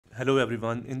Hello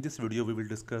everyone, in this video we will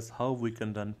discuss how we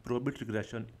can run Probit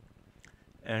regression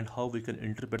and how we can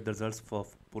interpret the results for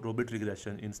Probit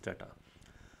regression in Stata.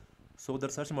 So the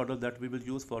research model that we will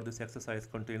use for this exercise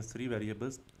contains three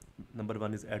variables. Number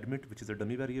one is admit, which is a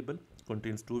dummy variable,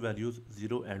 contains two values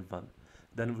 0 and 1.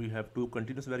 Then we have two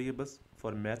continuous variables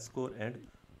for math score and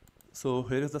so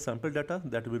here is the sample data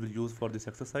that we will use for this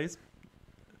exercise.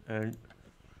 And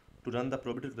to run the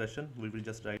Probit regression, we will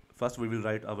just write, first we will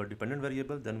write our dependent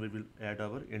variable, then we will add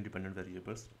our independent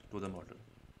variables to the model.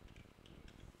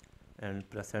 And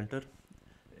press enter.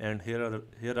 And here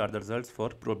are the results for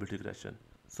Probit regression.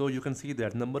 So you can see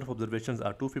that number of observations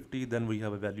are 250, then we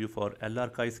have a value for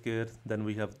LR chi-square, then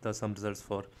we have some results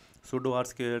for pseudo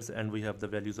R-squares, and we have the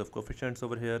values of coefficients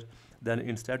over here. Then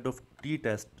instead of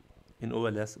t-test in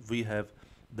OLS, we have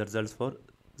the results for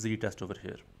z-test over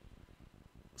here.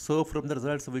 So from the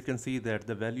results we can see that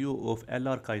the value of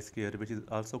LR chi-square, which is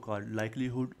also called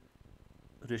likelihood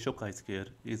ratio chi-square,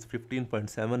 is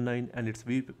 15.79 and its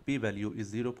p-value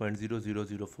is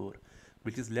 0.0004,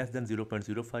 which is less than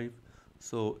 0.05.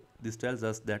 So this tells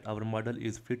us that our model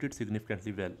is fitted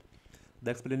significantly well. The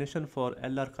explanation for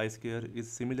LR chi-square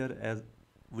is similar as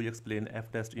we explain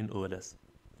f-test in OLS.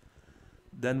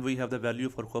 Then we have the value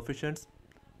for coefficients.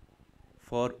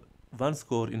 For one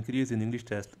score increase in English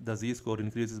test, the z-score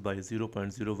increases by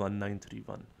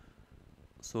 0.01931.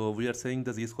 So we are saying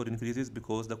the z-score increases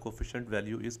because the coefficient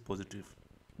value is positive.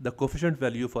 The coefficient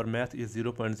value for math is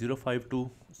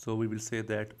 0.052, so we will say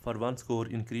that for one score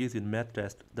increase in math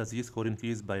test, the z-score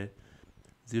increased by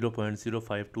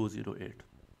 0.05208.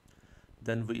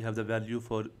 Then we have the value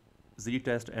for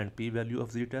z-test and p-value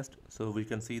of z-test. So we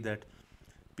can see that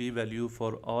p-value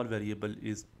for all variable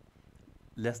is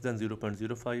less than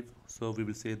 0.05, so we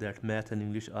will say that math and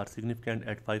English are significant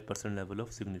at 5% level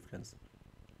of significance.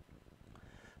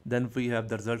 Then we have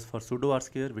the results for pseudo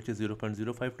R-square, which is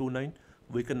 0.0529.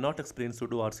 We cannot explain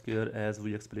pseudo R-square as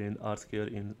we explain R-square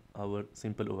in our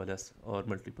simple OLS or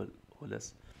multiple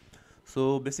OLS.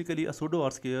 So basically a pseudo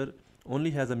R-square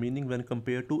only has a meaning when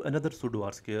compared to another pseudo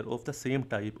R-square of the same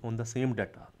type on the same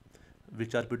data,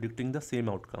 which are predicting the same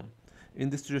outcome. In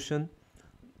this situation,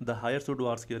 the higher pseudo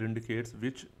R-square indicates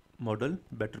which model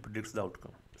better predicts the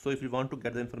outcome. So if we want to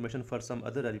get the information for some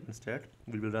other element stat,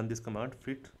 we will run this command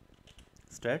fit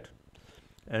stat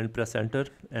and press enter,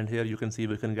 and here you can see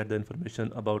we can get the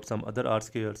information about some other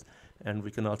R-squares, and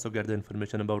we can also get the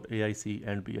information about AIC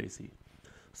and BIC.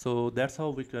 So that's how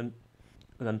we can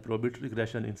run Probit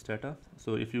regression in Stata.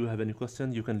 So if you have any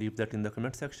question, you can leave that in the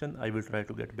comment section. I will try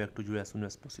to get back to you as soon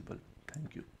as possible.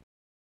 Thank you.